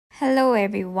Hello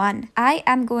everyone, I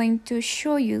am going to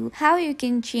show you how you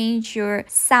can change your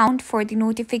sound for the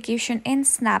notification in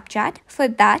Snapchat. For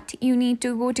that, you need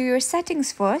to go to your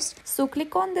settings first. So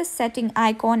click on the setting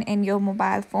icon in your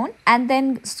mobile phone and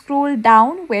then scroll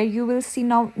down where you will see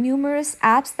now numerous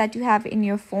apps that you have in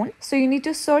your phone. So you need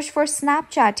to search for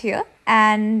Snapchat here.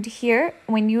 And here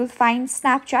when you'll find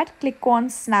Snapchat, click on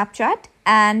Snapchat.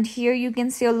 And here you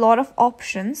can see a lot of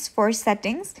options for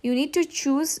settings. You need to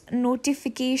choose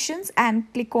notifications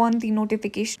and click on the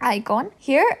notification icon.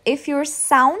 Here, if your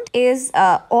sound is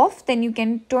off, then you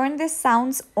can turn the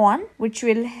sounds on, which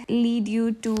will lead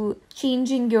you to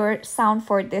changing your sound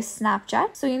for this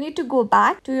Snapchat. So you need to go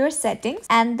back to your settings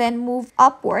and then move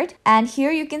upward, and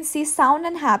here you can see sound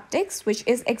and haptics, which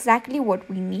is exactly what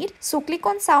we need. So click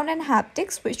on sound and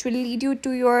haptics, which will lead you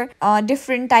to your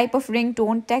different type of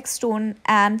ringtone, text tone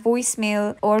and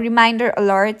voicemail or reminder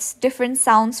alerts, different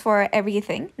sounds for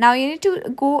everything. Now you need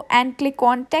to go and click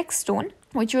on text tone,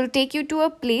 which will take you to a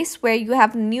place where you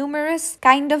have numerous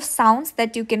kind of sounds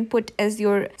that you can put as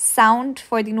your sound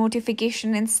for the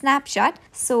notification in Snapchat.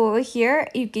 So here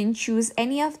you can choose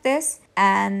any of this,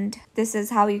 and this is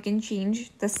how you can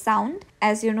change the sound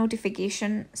as your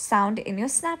notification sound in your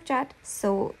Snapchat.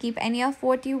 So keep any of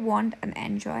what you want and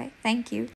enjoy. Thank you.